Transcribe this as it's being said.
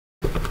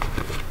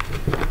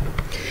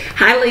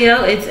Hi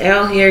Leo, it's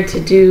Elle here to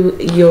do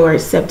your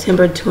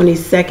September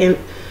 22nd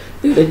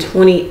through the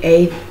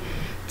 28th,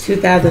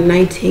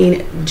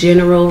 2019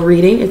 general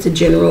reading. It's a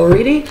general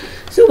reading,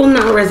 so it will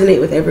not resonate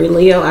with every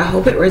Leo. I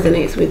hope it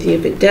resonates with you.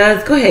 If it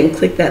does, go ahead and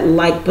click that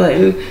like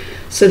button,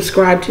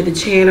 subscribe to the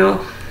channel,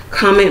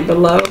 comment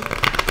below.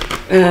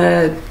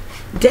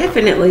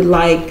 Definitely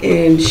like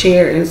and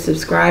share and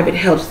subscribe. It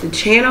helps the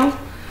channel.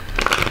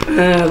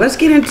 Let's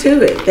get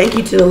into it. Thank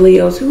you to the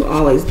Leos who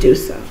always do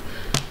so.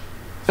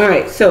 All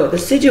right, so the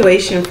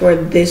situation for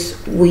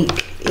this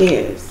week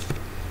is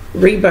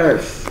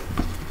rebirth,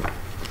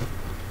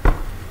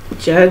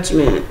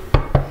 judgment.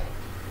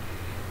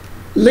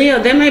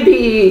 Leo, there may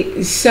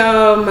be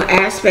some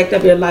aspect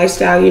of your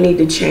lifestyle you need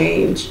to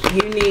change.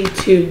 You need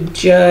to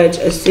judge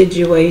a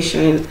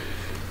situation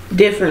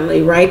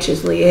differently,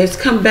 righteously. It has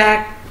come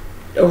back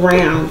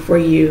around for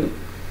you.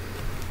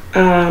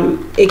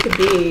 It could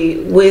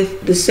be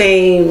with the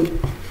same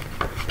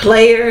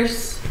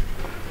players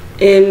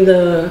in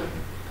the,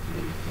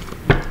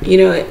 you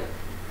know,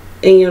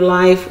 in your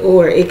life,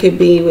 or it could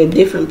be with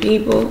different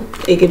people.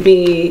 It could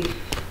be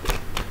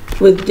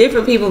with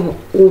different people,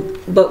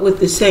 but with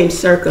the same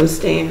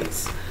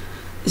circumstance.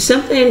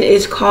 Something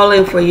is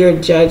calling for your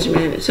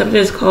judgment. Something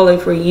is calling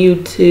for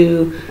you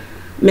to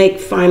make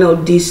final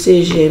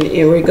decision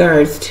in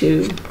regards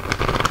to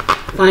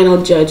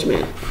final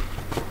judgment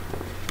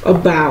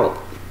about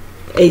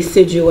a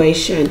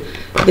situation.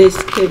 This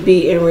could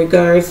be in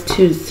regards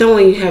to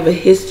someone you have a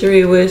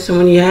history with,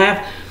 someone you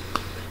have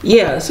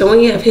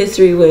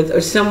history with, or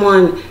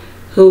someone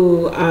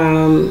who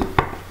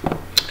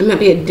it might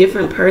be a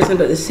different person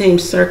but the same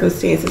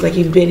circumstances, like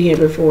you've been here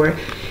before.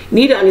 You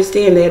need to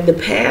understand that the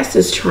past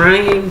is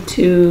trying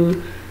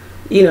to,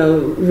 you know,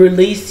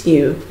 release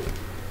you.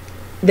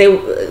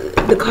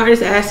 The card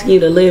is asking you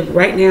to live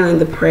right now in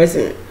the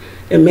present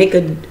and make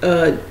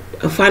a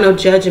final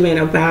judgment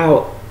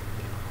about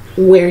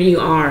where you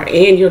are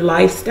and your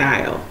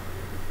lifestyle.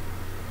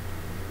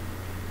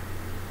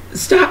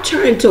 Stop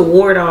trying to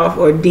ward off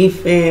or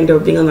defend or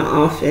be on the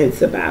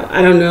offense about,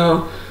 I don't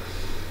know.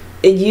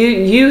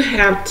 You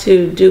have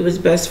to do what's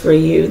best for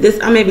you. This,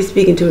 I may be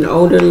speaking to an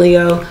older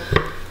Leo.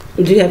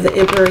 You have the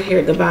Emperor here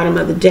at the bottom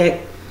of the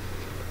deck,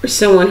 or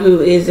someone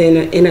who is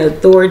in an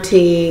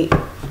authority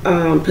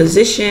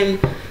position,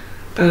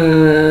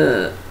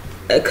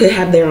 could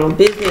have their own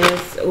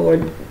business, or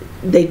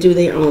they do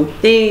their own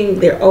thing.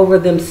 They're over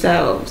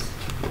themselves.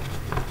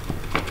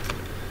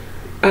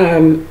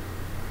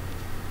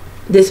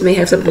 This may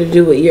have something to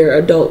do with your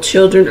adult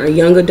children or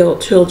young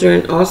adult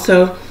children.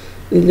 Also,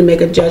 you need to make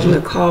a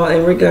judgment call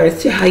in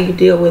regards to how you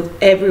deal with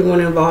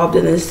everyone involved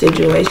in this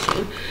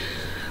situation.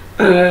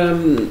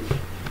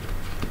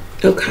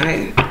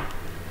 Okay.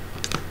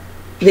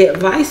 The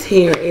advice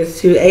here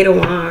is to Eight of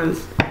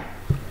Wands.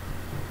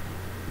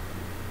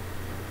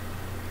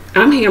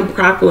 I'm hearing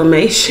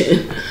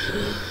proclamation.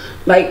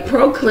 Like,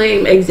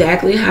 proclaim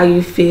exactly how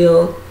you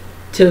feel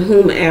to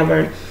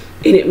whomever.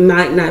 And it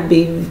might not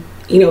be,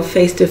 you know,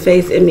 face to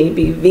face. It may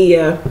be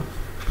via,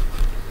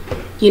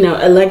 you know,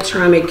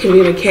 electronic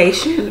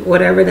communication,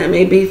 whatever that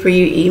may be for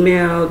you,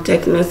 email,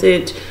 text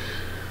message.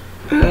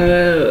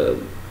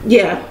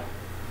 Yeah.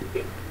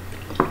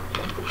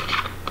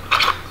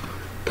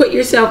 Put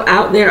yourself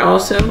out there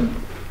also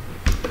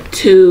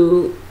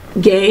to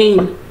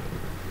gain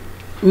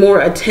more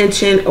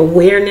attention,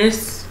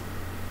 awareness.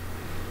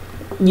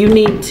 You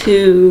need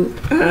to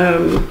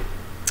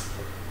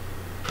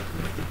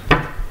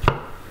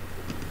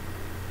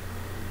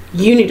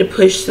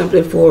push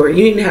something forward.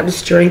 You need to have the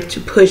strength to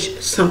push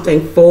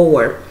something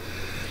forward,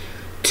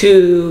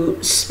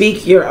 to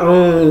speak your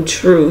own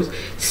truth.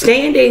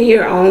 Stand in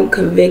your own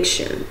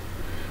conviction.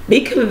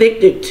 Be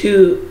convicted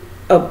to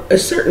a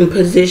certain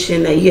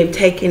position that you have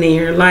taken in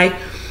your life,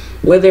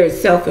 whether it's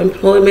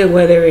self-employment,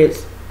 whether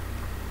it's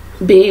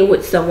being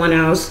with someone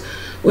else,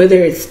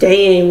 whether it's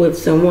staying with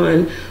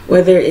someone,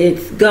 whether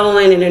it's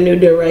going in a new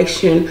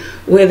direction,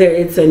 whether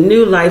it's a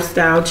new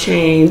lifestyle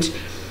change.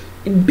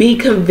 Be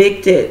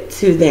convicted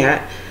to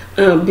that,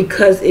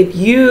 because if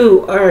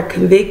you are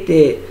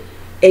convicted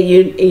and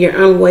you're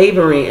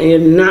unwavering and you're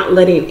not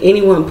letting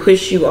anyone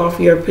push you off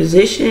your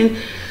position,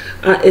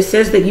 it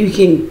says that you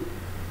can,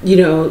 you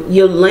know,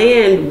 you'll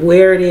land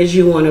where it is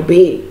you want to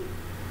be.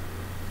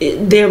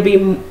 There'll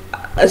be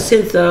a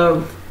sense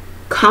of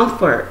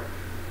comfort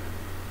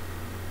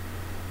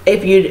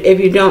if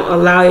you don't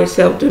allow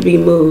yourself to be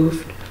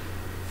moved.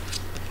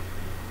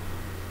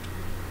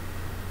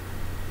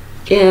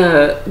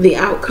 Yeah, the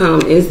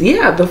outcome is,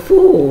 yeah, the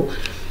Fool.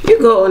 You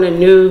go on a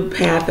new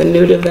path, a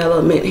new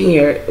development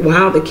here.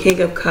 Wow, the King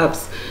of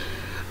Cups.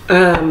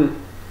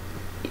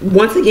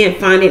 Once again,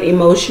 finding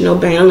emotional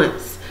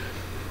balance.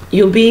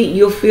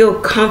 You'll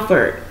feel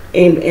comfort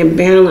and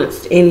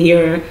balanced in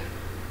your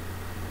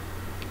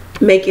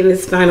making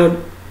this final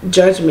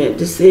judgment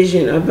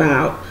decision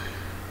about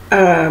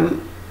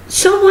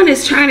someone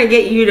is trying to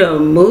get you to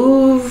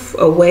move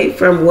away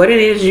from what it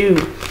is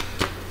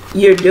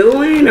you're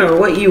doing or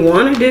what you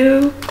want to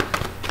do,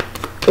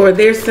 or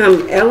there's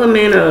some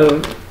element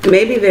of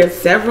Maybe there's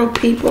several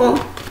people.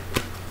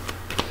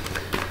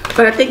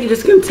 But I think you're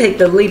just going to take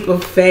the leap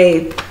of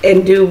faith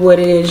and do what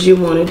it is you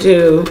want to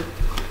do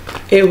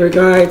in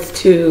regards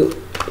to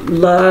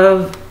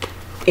love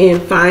and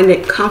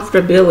finding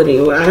comfortability.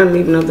 Well, I don't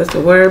even know if that's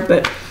a word,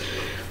 but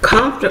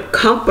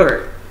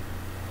comfort,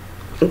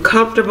 a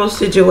comfortable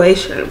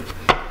situation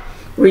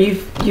where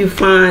you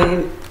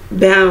find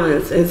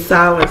balance and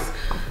solace.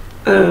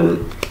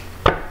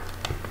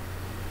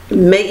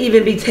 May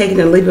even be taking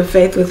a leap of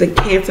faith with a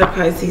Cancer,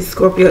 Pisces,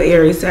 Scorpio,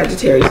 Aries,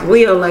 Sagittarius,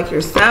 Leo like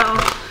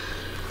yourself.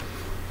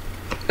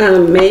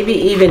 Maybe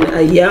even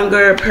a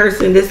younger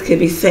person. This could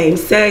be same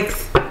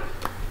sex.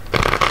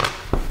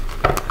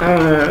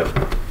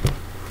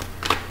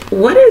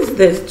 What is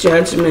this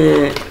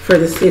judgment for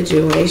the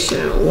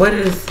situation? What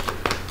is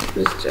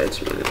this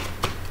judgment?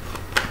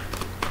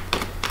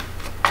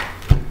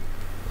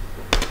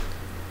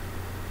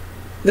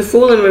 The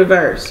Fool in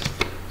reverse.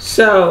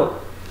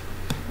 So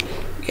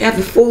you have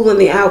the Fool in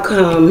the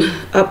outcome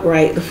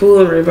upright, the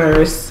Fool in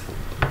reverse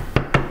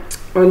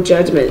on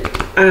judgment.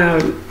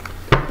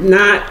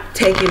 Not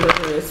taking the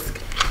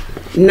risk,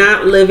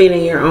 not living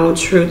in your own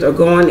truth or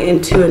going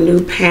into a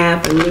new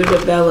path, a new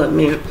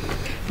development,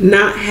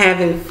 not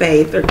having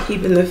faith or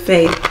keeping the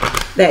faith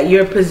that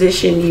your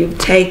position you've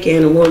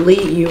taken will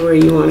lead you where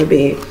you want to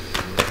be.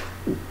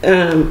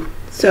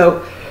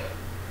 So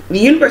the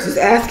universe is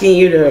asking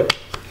you to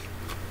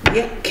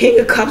get King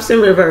of Cups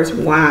in reverse.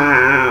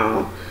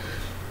 Wow.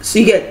 So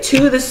you get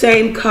two of the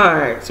same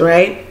cards,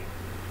 right?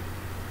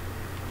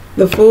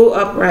 The Fool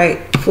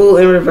upright, Fool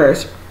in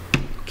reverse.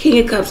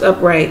 King of Cups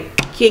upright,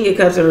 King of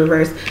Cups in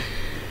reverse.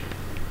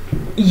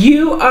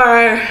 You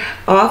are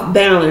off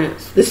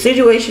balance. The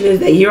situation is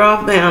that you're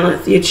off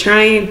balance. You're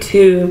trying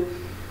to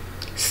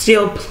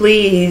still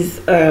please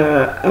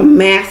a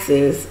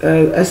masses,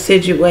 a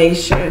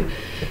situation.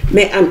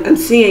 I'm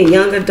seeing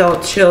young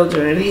adult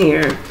children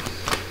here.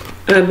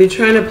 You're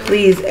trying to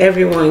please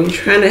everyone. You're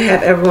trying to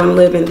have everyone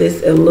live in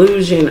this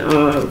illusion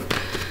of,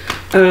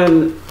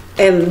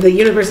 and the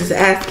universe is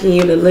asking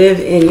you to live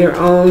in your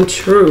own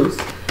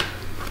truth.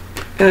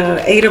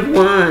 Eight of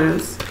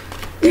Wands.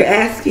 They're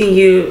asking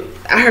you,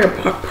 I heard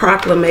a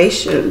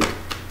proclamation.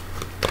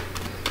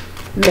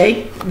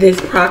 Make this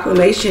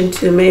proclamation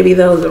to maybe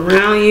those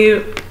around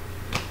you.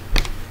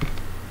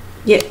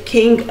 Yet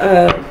King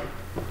of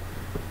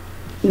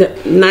the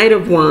Knight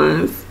of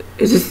Wands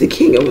is just the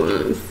King of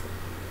Wands.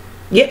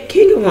 Yet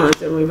King of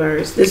Wands in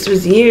reverse. This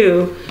was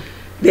you.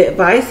 The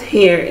advice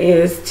here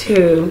is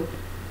to,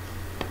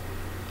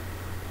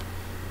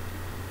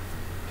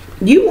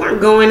 you weren't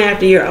going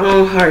after your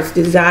own heart's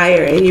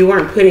desire and you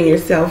weren't putting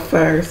yourself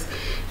first.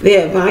 The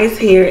advice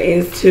here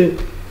is to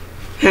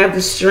have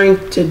the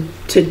strength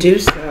to do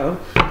so,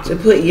 to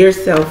put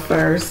yourself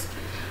first.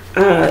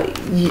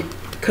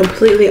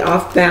 Completely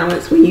off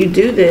balance. When you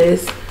do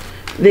this,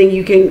 then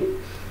you can,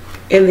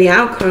 in the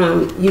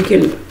outcome, you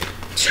can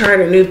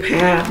chart a new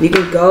path. You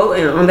can go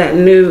on that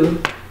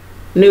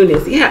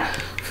newness. Yeah,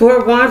 Four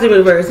of Wands in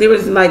reverse. There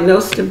was like no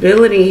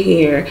stability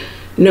here.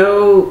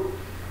 No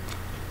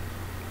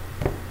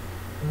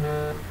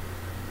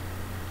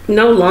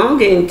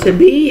longing to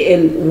be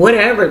in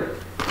whatever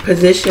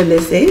position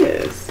this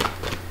is.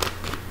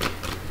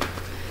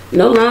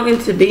 No longing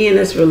to be in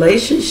this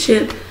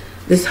relationship,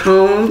 this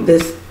home,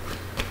 this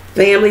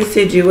family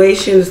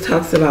situation. This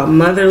talks about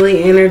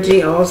motherly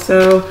energy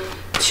also.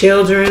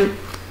 Children.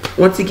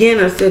 Once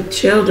again, I said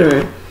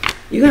children.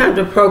 You have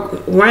to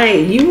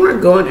right. You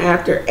weren't going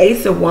after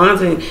Ace of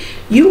Wands and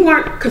you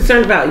weren't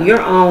concerned about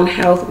your own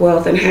health,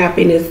 wealth, and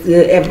happiness.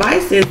 The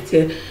advice is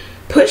to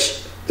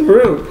push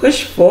through,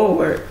 push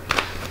forward.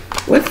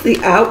 What's the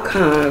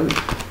outcome?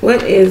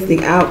 What is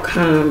the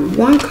outcome?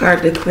 One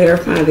card to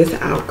clarify this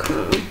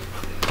outcome.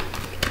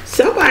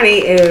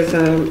 Somebody is,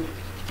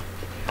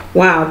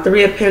 wow,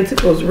 Three of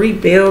Pentacles,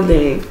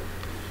 rebuilding,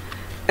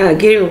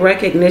 getting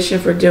recognition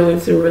for doing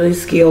some really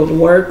skilled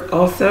work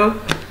also.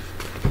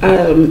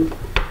 You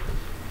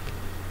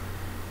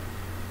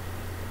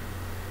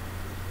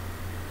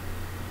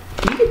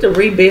get to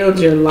rebuild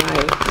your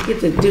life. You get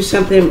to do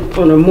something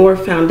on a more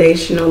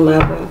foundational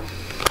level.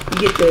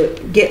 You get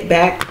to get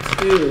back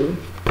to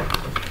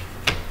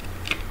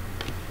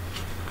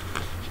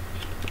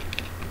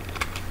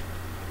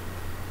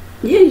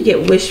you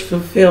get wish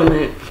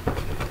fulfillment.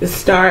 The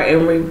Star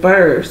in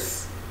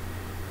reverse.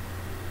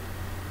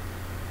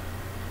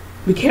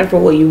 Be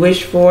careful what you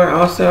wish for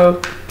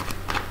also.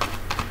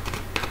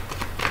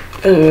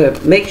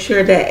 Make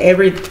sure that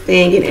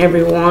everything and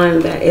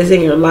everyone that is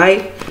in your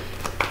life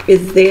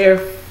is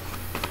there.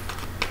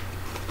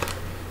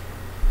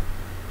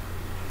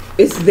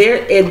 It's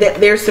there, that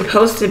they're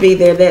supposed to be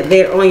there, that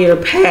they're on your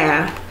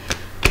path.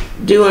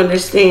 Do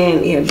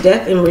understand, yeah,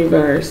 Death in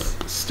reverse.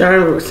 Star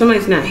in reverse.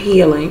 Somebody's not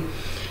healing.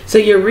 So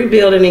you're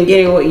rebuilding and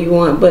getting what you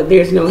want, but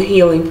there's no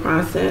healing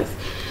process.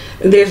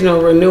 There's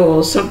no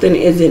renewal. Something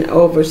isn't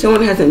over.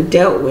 Someone hasn't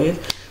dealt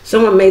with.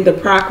 Someone made the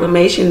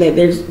proclamation that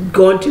they're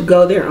going to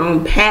go their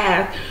own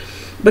path,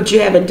 but you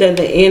haven't done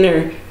the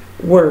inner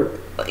work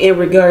in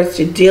regards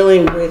to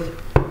dealing with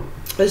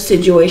a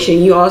situation.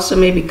 You also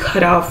may be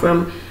cut off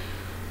from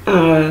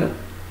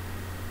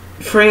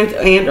friends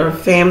and or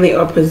family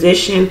or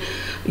position.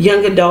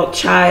 Young adult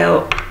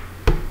child.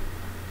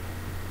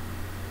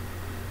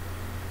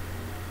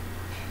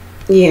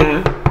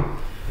 Yeah.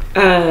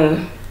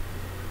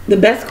 The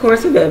best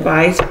course of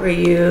advice for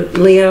you,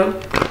 Leo,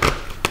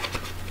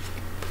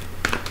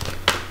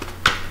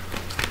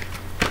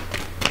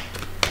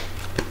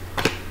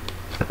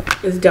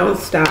 is don't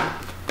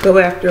stop. Go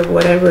after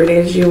whatever it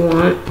is you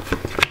want,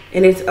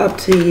 and it's up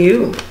to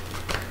you.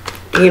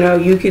 You know,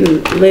 you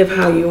can live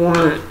how you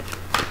want.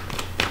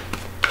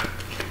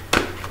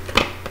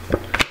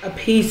 A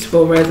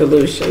peaceful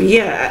resolution.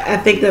 Yeah, I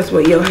think that's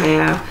what you'll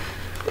have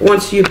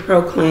once you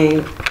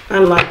proclaim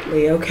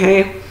unlikely,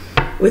 okay?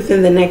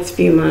 Within the next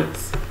few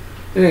months.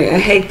 All right, I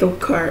hate the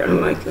card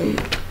unlikely.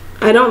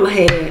 I don't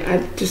hate it,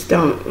 I just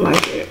don't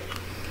like it.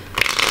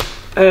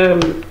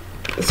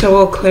 So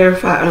we'll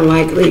clarify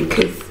unlikely,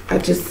 because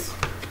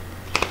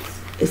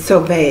it's so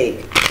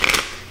vague.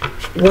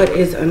 What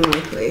is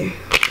unlikely?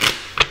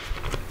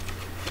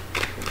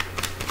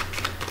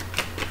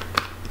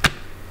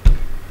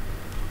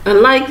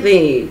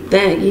 Unlikely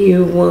that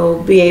you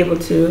will be able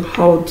to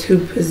hold two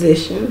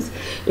positions.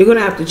 You're going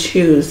to have to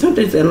choose.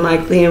 Something's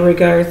unlikely in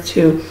regards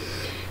to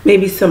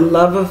maybe some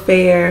love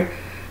affair,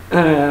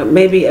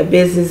 maybe a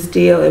business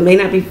deal. It may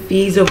not be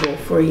feasible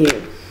for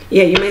you.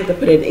 Yeah, you may have to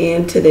put an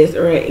end to this,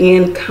 or an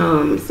end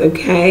comes,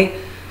 okay?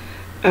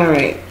 All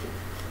right.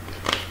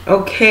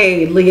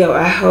 Okay, Leo,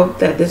 I hope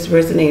that this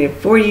resonated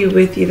for you,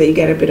 with you, that you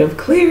got a bit of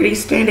clarity.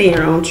 Stand in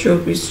your own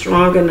truth. Be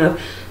strong enough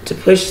to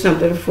push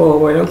something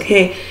forward,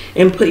 okay?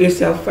 And put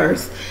yourself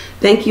first.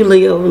 Thank you,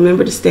 Leo.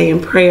 Remember to stay in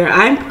prayer.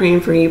 I'm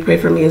praying for you. Pray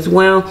for me as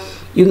well.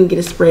 You can get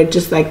a spread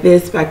just like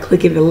this by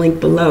clicking the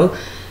link below,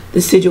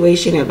 the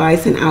situation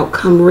advice and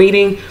outcome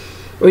reading,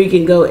 or you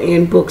can go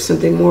and book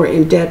something more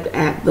in depth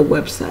at the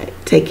website.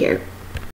 Take care.